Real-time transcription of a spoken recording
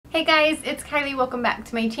Hey guys, it's Kylie. Welcome back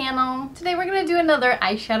to my channel. Today we're gonna do another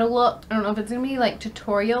eyeshadow look. I don't know if it's gonna be like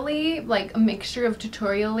tutorial-y, like a mixture of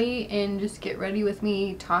tutorial-y and just get ready with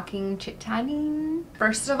me talking, chit-chatting.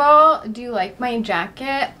 First of all, do you like my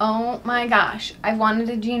jacket? Oh my gosh. I wanted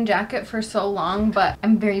a jean jacket for so long, but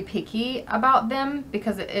I'm very picky about them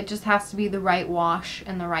because it just has to be the right wash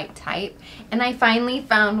and the right type. And I finally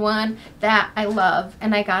found one that I love,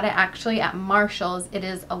 and I got it actually at Marshall's. It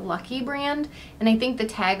is a Lucky brand, and I think the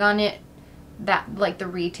tag on it, that like the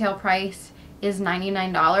retail price is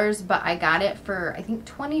 $99, but I got it for I think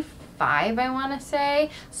 $25, I want to say.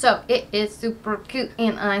 So it is super cute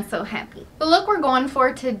and I'm so happy. The look we're going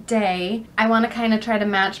for today, I want to kind of try to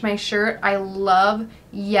match my shirt. I love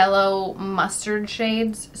yellow mustard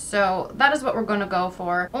shades, so that is what we're going to go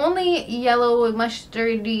for. Only yellow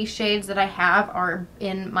mustardy shades that I have are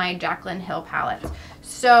in my JACLYN Hill palette.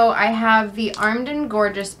 So I have the Armed and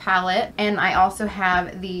Gorgeous palette, and I also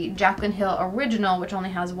have the JACLYN Hill Original, which only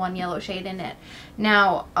has one yellow shade in it.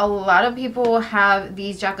 Now, a lot of people have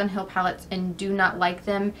these JACLYN Hill palettes and do not like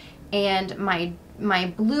them, and my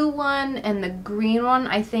blue one and the green one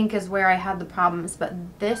I think is where I had the problems, but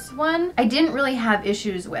this one I didn't really have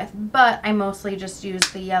issues with, but I mostly just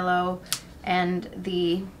used the yellow and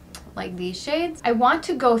the like these shades. I want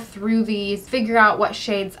to go through these, figure out what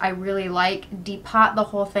shades I really like, depot the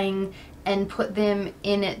whole thing and put them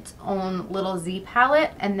in its own little Z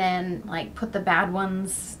palette, and then like put the bad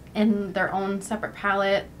ones in their own separate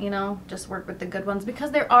palette, you know, just work with the good ones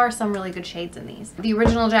because there are some really good shades in these. The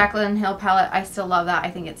original JACLYN Hill palette, I still love that.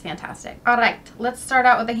 I think it's fantastic. All right, let's start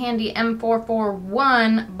out with a handy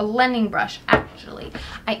M441 blending brush. Actually,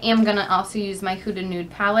 I am gonna also use my HUDA Nude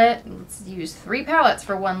palette. Let's use 3 palettes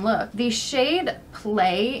for one look. The shade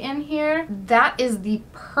Play in here, that is the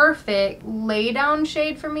perfect lay down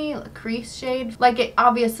shade for me, a crease shade. Like it,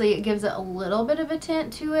 obviously it gives it a little bit of a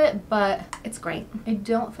tint to it, but it's great. I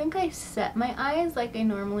don't think I set my eyes like I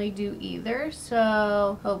normally do either,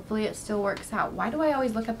 so hopefully it still works out. Why do I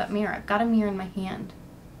always look at that mirror? I've got a mirror in my hand.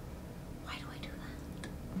 Why do I do that?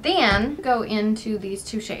 Then go into these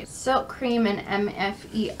 2 shades, Silk Cream and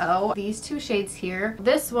MFEO. These 2 shades here.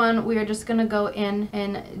 This one we are just gonna go in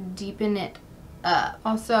and deepen it up.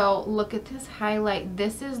 Also, look at this highlight.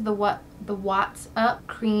 This is the What's Up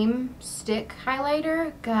Cream Stick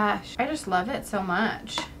highlighter. Gosh, I just love it so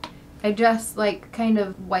much. I just like kind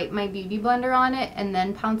of wipe my beauty blender on it and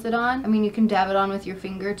then pounce it on. I mean, you can dab it on with your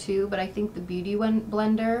finger too, but I think the beauty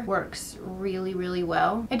blender works really, really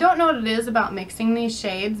well. I don't know what it is about mixing these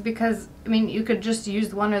shades because, I mean, you could just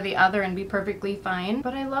use one or the other and be perfectly fine,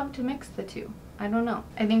 but I love to mix the two. I don't know.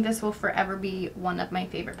 I think this will forever be one of my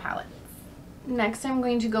favorite palettes. Next, I'm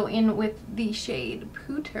going to go in with the shade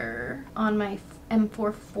Pooter on my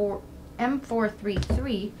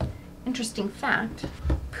M433. Interesting fact,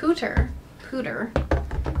 Pooter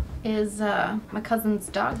is my cousin's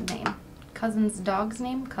dog's name. Cousin's dog's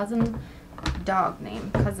name? Cousin's dog's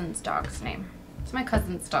name. It's my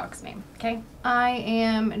cousin's dog's name, okay? I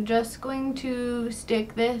am just going to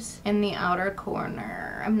stick this in the outer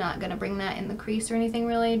corner. I'm not gonna bring that in the crease or anything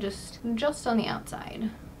really, just on the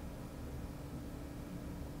outside.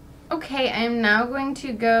 Okay, I'm now going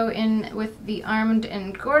to go in with the Armed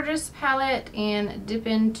and Gorgeous palette and dip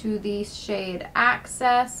into the shade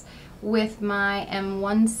Access with my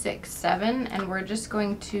M167, and we're just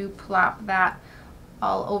going to plop that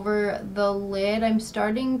all over the lid. I'm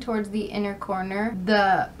starting towards the inner corner.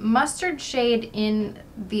 The mustard shade in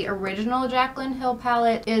the original JACLYN Hill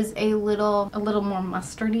palette is a little more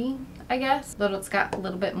mustardy, I guess. It's got a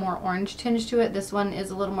little bit more orange tinge to it. This one is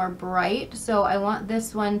a little more bright, so I want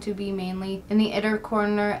this one to be mainly in the inner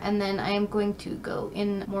corner, and then I am going to go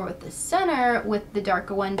in more with the center with the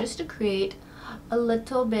darker one just to create a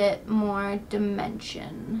little bit more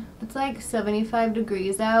dimension. It's like 75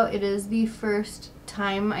 degrees out. It is the first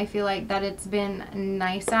time I feel like that it's been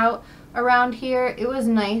nice out around here. It was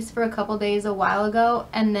nice for a couple days a while ago,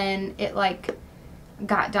 and then it like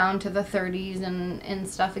got down to the 30s and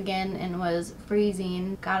stuff again and was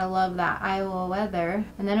freezing. Gotta love that Iowa weather.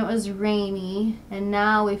 And then it was rainy, and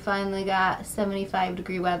now we finally got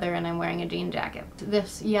 75-degree weather and I'm wearing a jean jacket.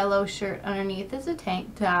 This yellow shirt underneath is a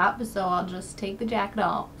tank top, so I'll just take the jacket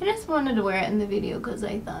off. I just wanted to wear it in the video because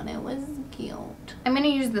I thought it was cute. I'm gonna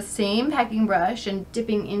use the same packing brush and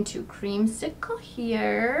dipping into Creamsicle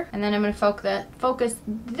here, and then I'm gonna focus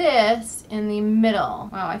this in the middle.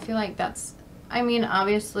 Wow, I feel like that's, I mean,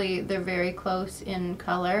 obviously they're very close in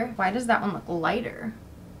color. Why does that one look lighter?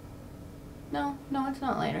 No, it's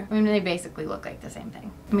not lighter. I mean, they basically look like the same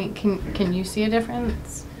thing. I mean, can you see a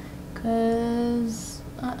difference? Because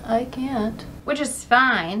I can't. Which is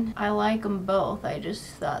fine. I like them both. I just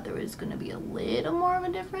thought there was going to be a little more of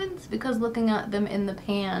a difference because looking at them in the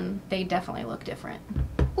pan, they definitely look different.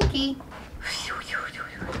 Okay.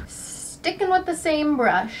 Sticking with the same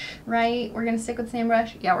brush, right? We're going to stick with the same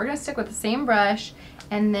brush? Yeah, we're going to stick with the same brush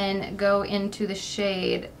and then go into the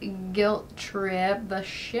shade Guilt Trip, the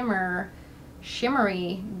shimmery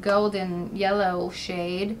golden yellow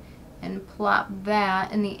shade, and plop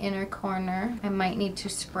that in the inner corner. I might need to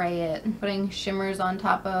spray it. Putting shimmers on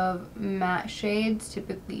top of matte shades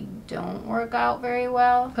typically don't work out very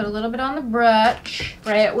well. Put a little bit on the brush,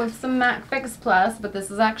 spray it with some MAC Fix Plus, but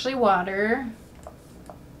this is actually water.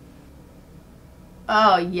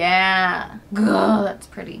 Oh yeah, God, that's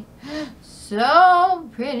pretty. So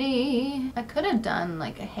pretty. I could have done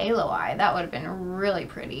like a halo eye. That would have been really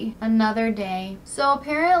pretty. Another day. So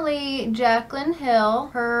apparently JACLYN Hill,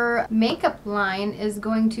 her makeup line is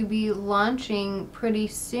going to be launching pretty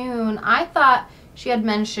soon. I thought she had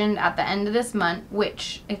mentioned at the end of this month,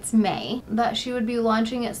 which it's May, that she would be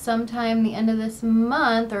launching it sometime the end of this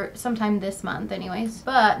month, or sometime this month anyways,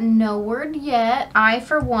 but no word yet. I,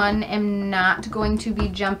 for one, am not going to be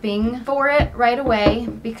jumping for it right away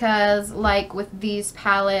because, like with these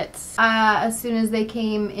palettes, as soon as they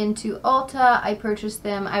came into Ulta, I purchased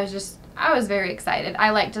them. I was very excited. I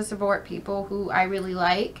like to support people who I really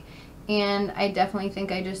like. And I definitely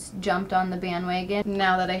think I just jumped on the bandwagon.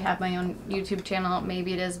 Now that I have my own YouTube channel,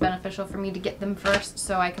 maybe it is beneficial for me to get them first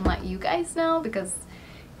so I can let you guys know because,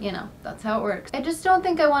 you know, that's how it works. I just don't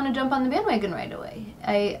think I want to jump on the bandwagon right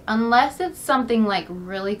away. Unless it's something like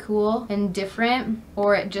really cool and different,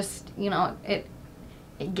 or it just, you know, it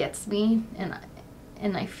gets me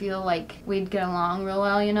and I feel like we'd get along real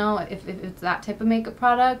well, you know. If it's that type of makeup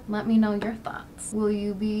product, let me know your thoughts. Will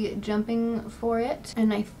you be jumping for it?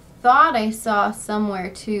 And I thought I saw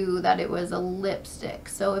somewhere too that it was a lipstick.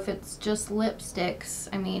 So if it's just lipsticks,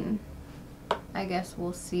 I mean, I guess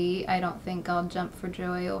we'll see. I don't think I'll jump for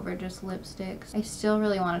joy over just lipsticks. I still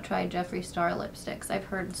really want to try Jeffree Star lipsticks. I've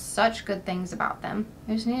heard such good things about them.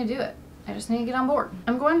 I just need to do it. I just need to get on board.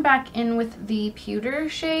 I'm going back in with the pewter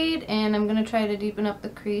shade and I'm going to try to deepen up the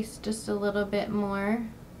crease just a little bit more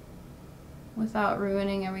without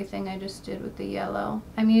ruining everything I just did with the yellow.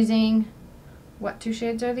 I'm using, what two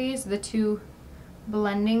shades are these? The two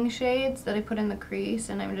blending shades that I put in the crease,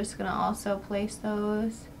 and I'm just gonna also place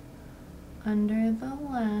those under the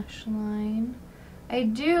lash line.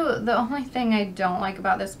 The only thing I don't like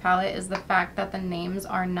about this palette is the fact that the names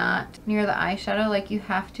are not near the eyeshadow. Like, you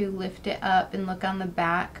have to lift it up and look on the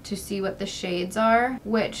back to see what the shades are,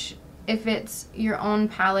 which if it's your own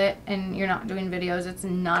palette and you're not doing videos, it's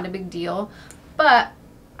not a big deal. But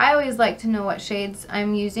I always like to know what shades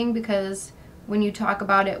I'm using, because when you talk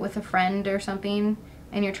about it with a friend or something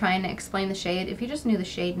and you're trying to explain the shade, if you just knew the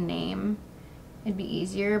shade name, it'd be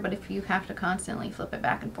easier. But if you have to constantly flip it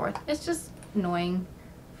back and forth, it's just annoying.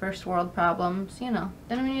 First world problems, you know.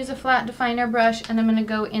 Then I'm going to use a flat definer brush and I'm going to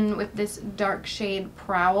go in with this dark shade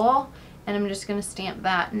Prowl, and I'm just going to stamp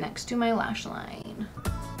that next to my lash line.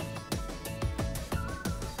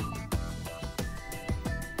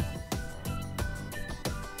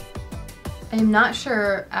 I'm not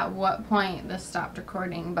sure at what point this stopped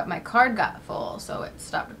recording, but my card got full, so it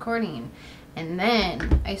stopped recording. And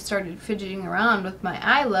then I started fidgeting around with my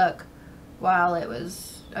eye look while I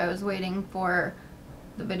was waiting for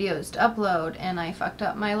the videos to upload, and I fucked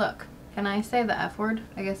up my look. Can I say the F word?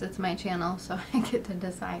 I guess it's my channel, so I get to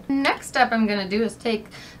decide. Next step I'm gonna do is take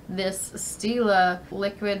this Stila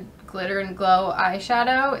Liquid Glitter and Glow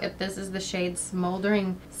eyeshadow. This is the shade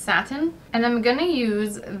Smoldering Satin, and I'm gonna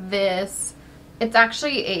use this. It's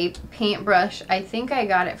actually a paintbrush. I think I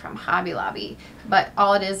got it from Hobby Lobby, but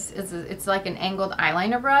all it is it's like an angled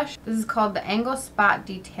eyeliner brush. This is called the Angle Spot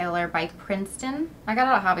Detailer by Princeton. I got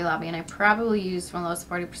it at Hobby Lobby, and I probably used one of those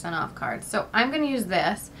 40% off cards. So I'm going to use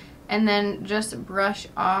this and then just brush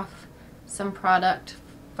off some product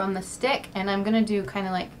from the stick, and I'm going to do kind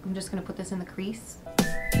of like, I'm just going to put this in the crease.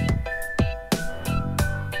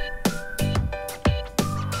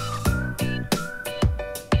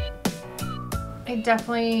 I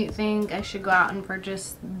definitely think I should go out and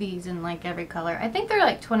purchase these in like every color. I think they're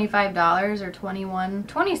like $25 or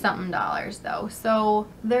 $20-something though, so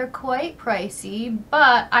they're quite pricey,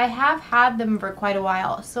 but I have had them for quite a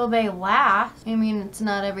while, so they last. I mean, it's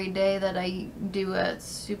not every day that I do a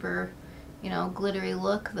super, you know, glittery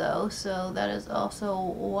look though, so that is also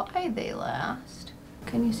why they last.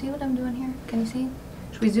 Can you see what I'm doing here? Can you see?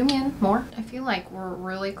 Should we zoom in more? I feel like we're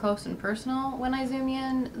really close and personal when I zoom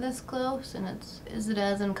in this close, and is it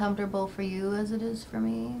as uncomfortable for you as it is for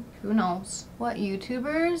me? Who knows? What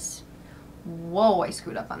YouTubers Whoa, I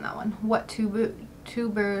screwed up on that one. What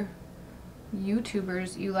YouTubers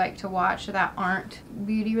you like to watch that aren't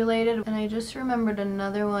beauty related. And I just remembered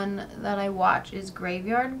another one that I watch is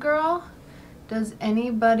Graveyard Girl. Does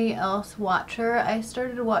anybody else watch her? I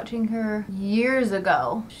started watching her years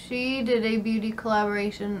ago. She did a beauty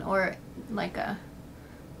collaboration, or like a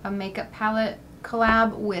makeup palette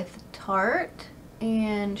collab with Tarte,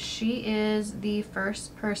 and she is the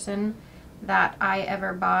first person that I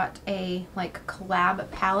ever bought a like collab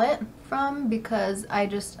palette from, because I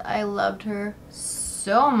loved her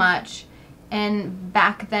so much. And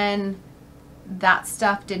back then that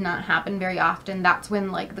stuff did not happen very often. That's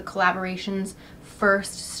when like the collaborations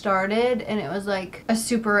first started, and it was like a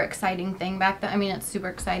super exciting thing back then. I mean, it's super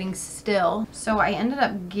exciting still. So I ended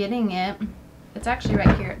up getting it. It's actually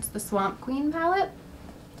right here. It's the Swamp Queen palette.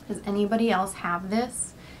 Does anybody else have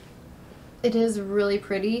this? It is really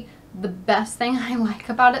pretty. The best thing I like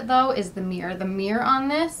about it though is the mirror. The mirror on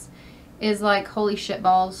this is like holy shit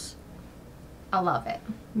balls. I love it.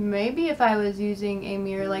 Maybe if I was using a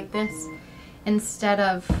mirror like this instead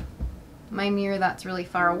of my mirror that's really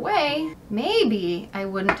far away, maybe I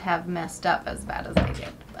wouldn't have messed up as bad as I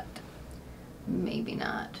did, but maybe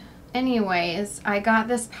not. Anyways, I got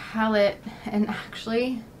this palette, and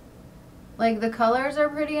actually like the colors are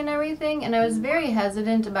pretty and everything, and I was very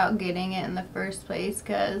hesitant about getting it in the first place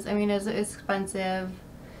because I mean it was expensive.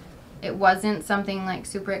 It wasn't something like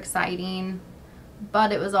super exciting,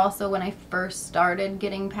 but it was also when I first started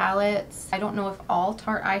getting palettes. I don't know if all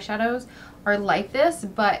Tarte eyeshadows are like this,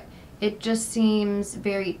 but it just seems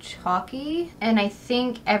very chalky, and I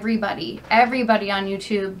think everybody on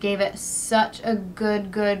YouTube gave it such a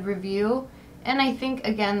good review. And I think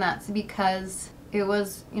again that's because it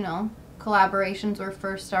was, you know, collaborations were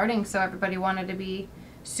first starting, so everybody wanted to be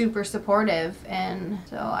super supportive, and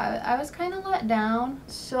so I was kind of let down.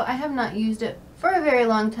 So I have not used it for a very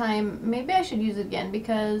long time. Maybe I should use it again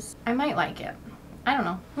because I might like it. I don't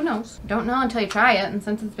know. Who knows? Don't know until you try it, and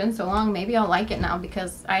since it's been so long, maybe I'll like it now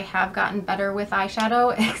because I have gotten better with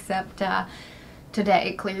eyeshadow, except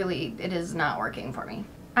today, clearly, it is not working for me.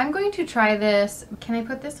 I'm going to try this. Can I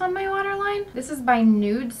put this on my waterline? This is by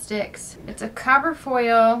NUDE STIX. It's a copper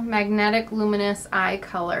foil magnetic luminous eye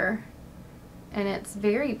color, and it's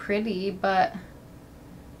very pretty, but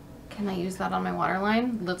can I use that on my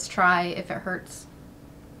waterline? Let's try if it hurts.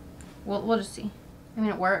 We'll just see. I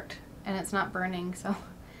mean, it worked. And it's not burning, so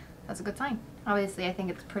that's a good sign. Obviously, I think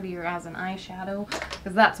it's prettier as an eyeshadow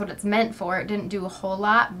because that's what it's meant for. It didn't do a whole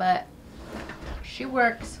lot, but she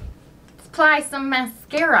works. Let's apply some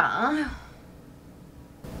mascara.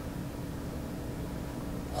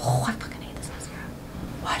 Oh, I fucking hate this mascara.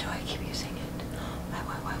 Why do I keep using it?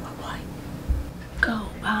 Why? Go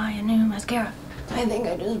buy a new mascara. I think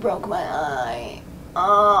I just broke my eye.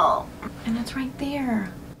 Oh, and it's right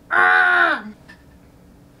there. Ah!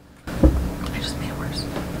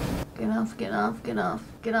 Get off.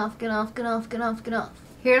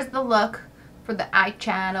 Here's the look for the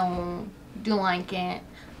eyeshadow. Do like it.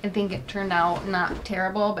 I think it turned out not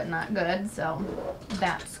terrible, but not good, so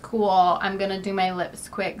that's cool. I'm gonna do my lips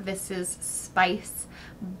quick. This is Spice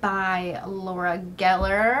by Laura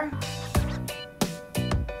Geller.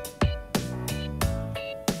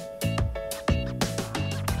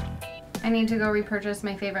 I need to go repurchase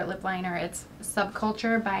my favorite lip liner. It's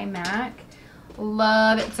Subculture by MAC.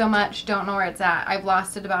 Love it so much. Don't know where it's at. I've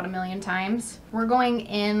lost it about 1,000,000 times. We're going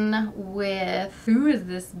in with, who is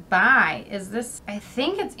this by? Is this, I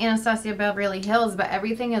think it's Anastasia Beverly Hills, but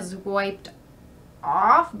everything is wiped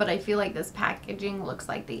off, but I feel like this packaging looks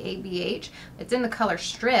like the ABH. It's in the color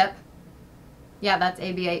Strip. Yeah, that's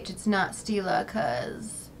ABH. It's not Stila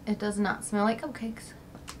because it does not smell like cupcakes.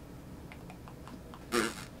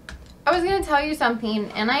 I was going to tell you something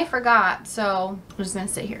and I forgot, so I'm just going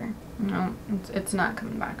to sit here. No, it's not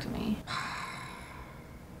coming back to me.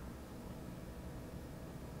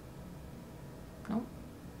 Nope,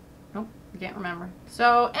 I can't remember.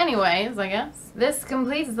 So anyways, I guess this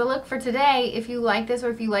completes the look for today. If you like this, or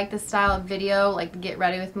if you like this style of video, like the get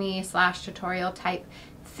ready with me / tutorial type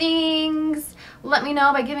things, let me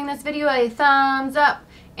know by giving this video a thumbs up,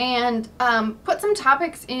 and put some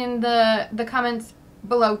topics in the comments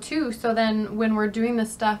below too, so then when we're doing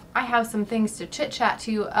this stuff, I have some things to chit chat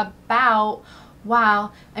to you about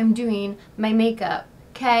while I'm doing my makeup,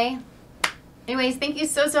 okay? Anyways, thank you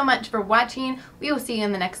so much for watching. We will see you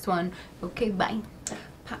in the next one. Okay, bye.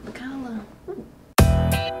 Pop the collar.